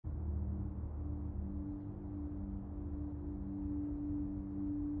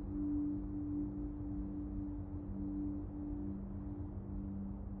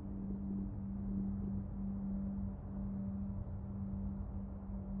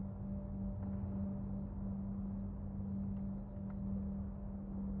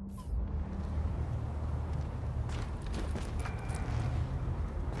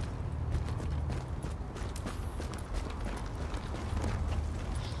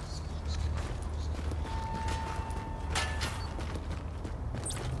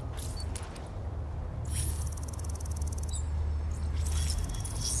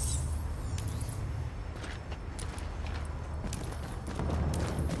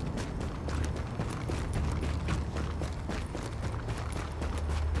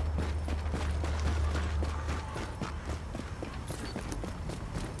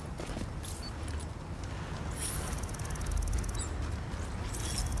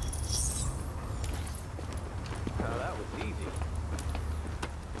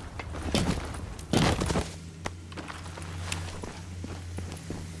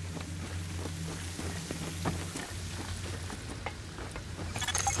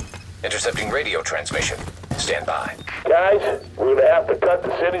Intercepting radio transmission. Stand by. Guys, we're gonna have to cut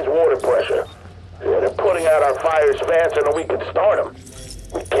the city's water pressure. Yeah, they're putting out our fires faster than we can start them.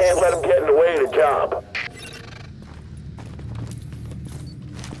 We can't let them get in the way of the job.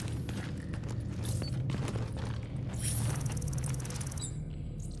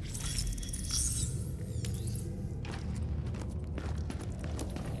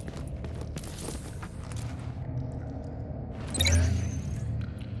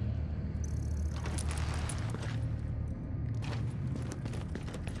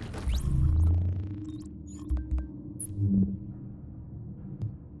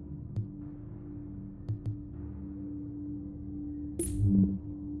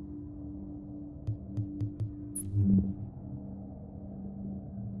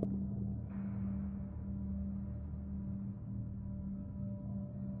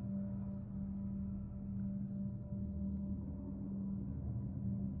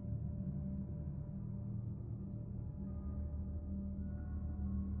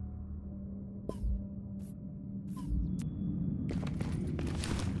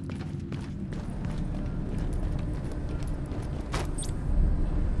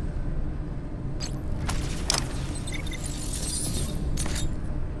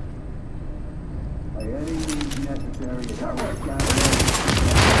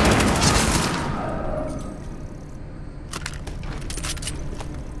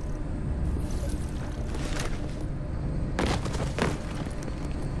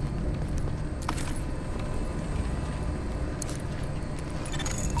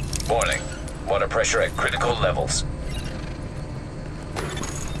 Warning. Water pressure at critical levels.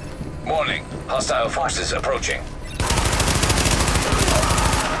 Warning. Hostile forces approaching.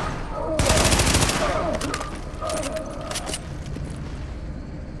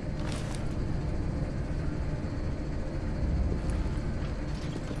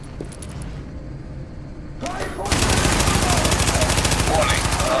 Warning.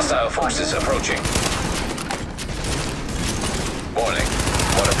 Hostile forces approaching. Warning.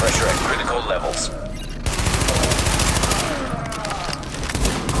 Water pressure at critical levels.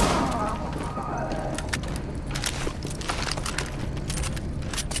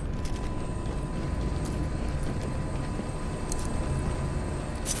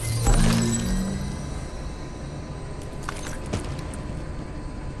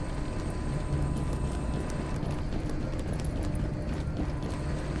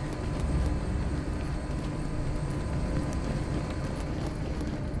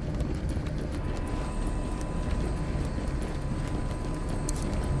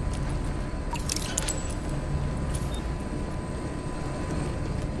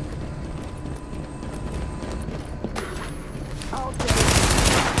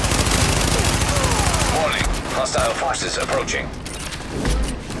 Hostile forces approaching.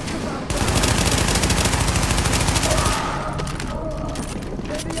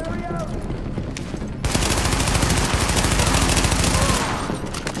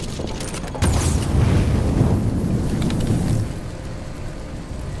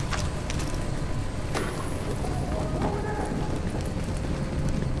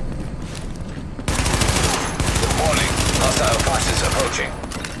 Warning, hostile forces approaching.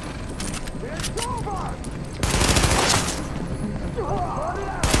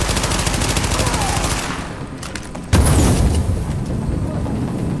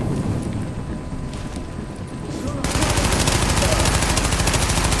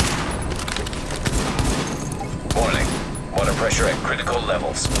 Water pressure at critical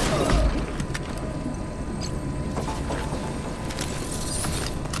levels.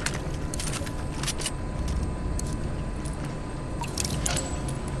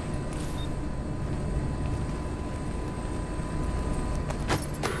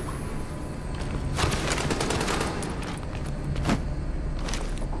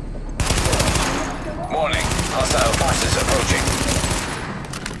 Warning, hostile forces approaching.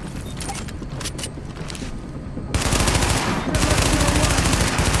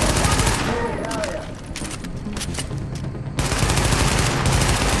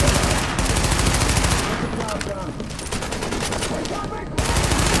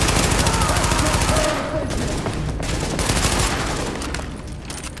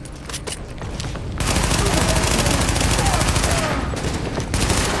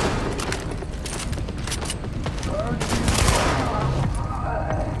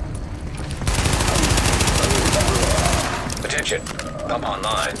 Attention, pump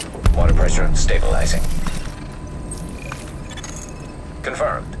online. Water pressure stabilizing.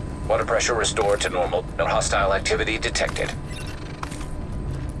 Confirmed. Water pressure restored to normal. No hostile activity detected.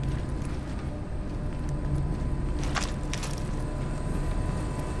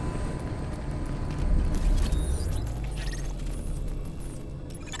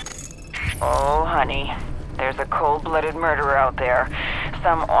 Oh, honey. There's a cold-blooded murderer out there.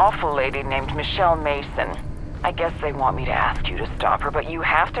 Some awful lady named Michelle Mason. I guess they want me to ask you to stop her, but you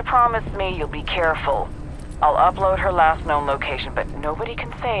have to promise me you'll be careful. I'll upload her last known location, but nobody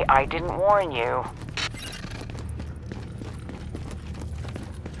can say I didn't warn you.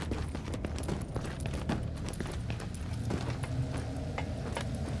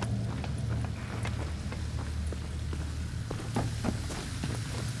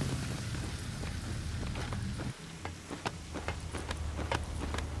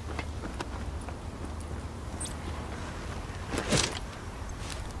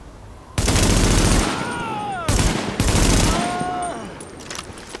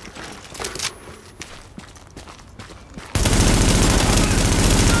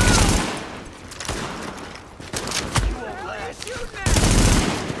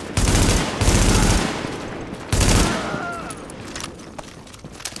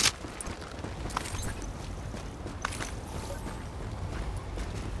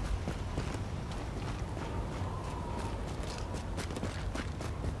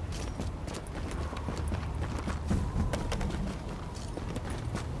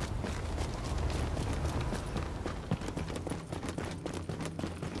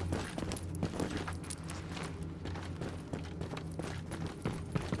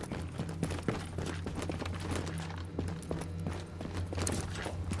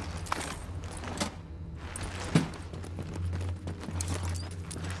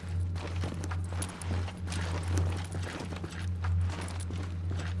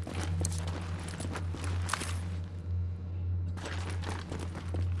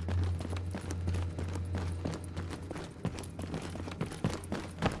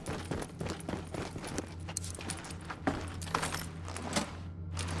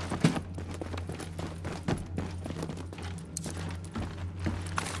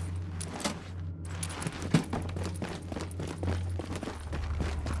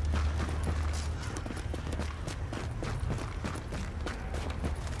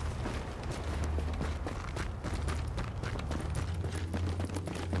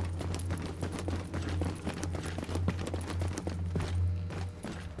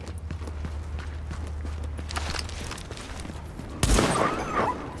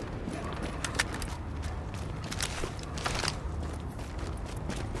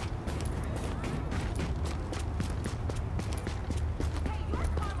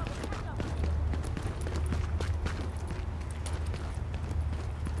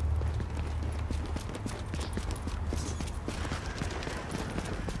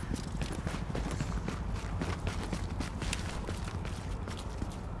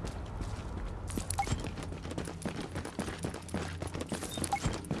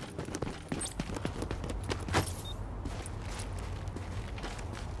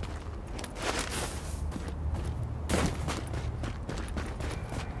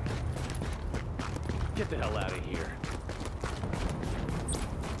 Get the hell out of here.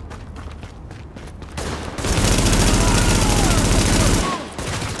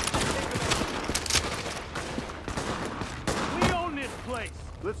 We own this place.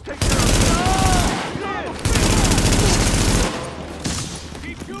 Let's take care of it.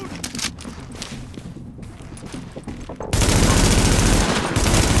 Keep shooting.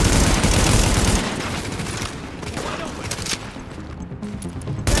 Wide open.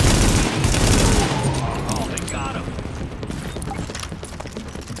 Oh, they got him.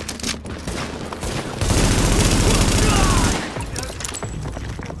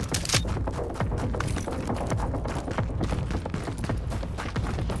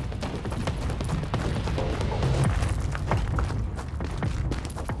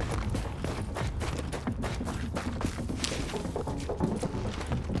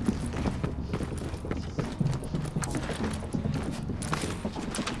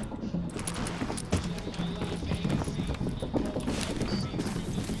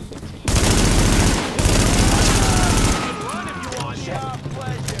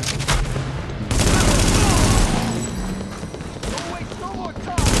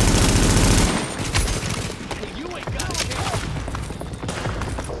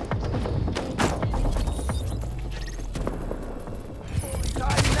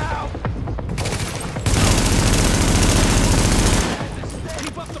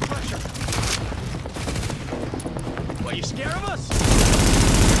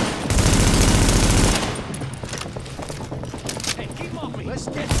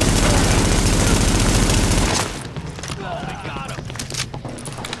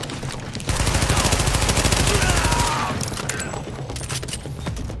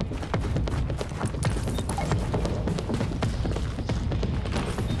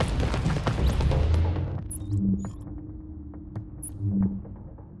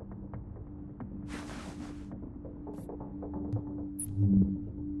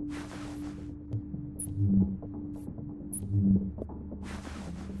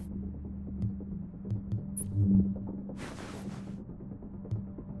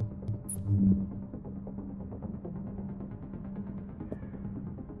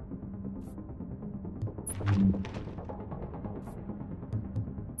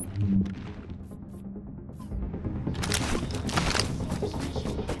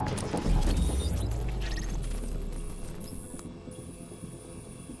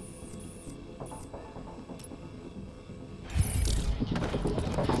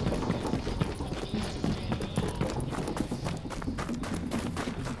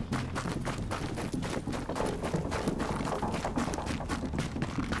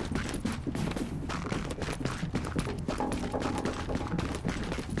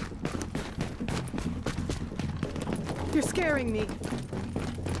 You're scaring me.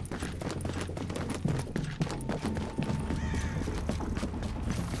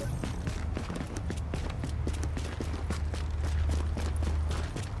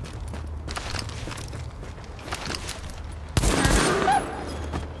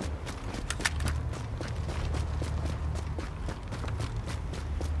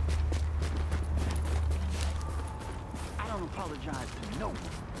 I don't apologize to no one.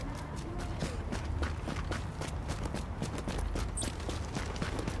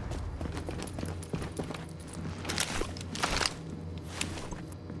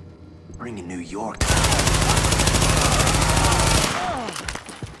 Bringing New York.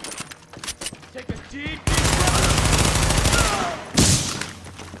 Take a deep breath.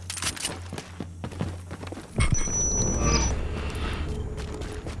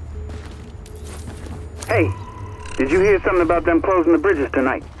 Hey, did you hear something about them closing the bridges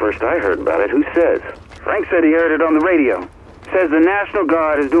tonight? First I heard about it. Who says? Frank said he heard it on the radio. Says the National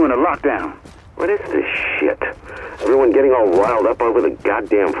Guard is doing a lockdown. What is this shit? Everyone getting all riled up over the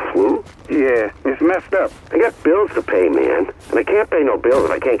goddamn flu? Yeah, it's messed up. I got bills to pay, man. And I can't pay no bills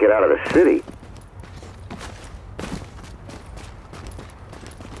if I can't get out of the city.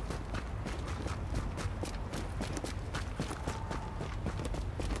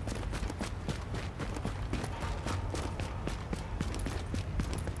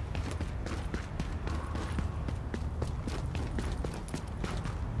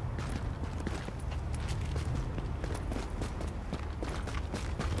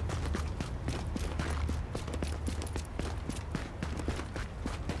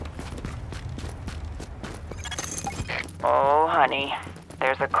 Oh, honey.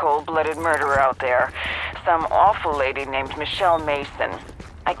 There's a cold-blooded murderer out there. Some awful lady named Michelle Mason.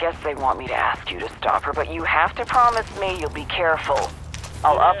 I guess they want me to ask you to stop her, but you have to promise me you'll be careful.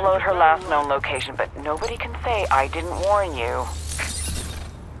 I'll upload her last known location, but nobody can say I didn't warn you.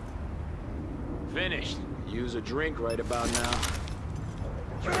 Finished. Use a drink right about now.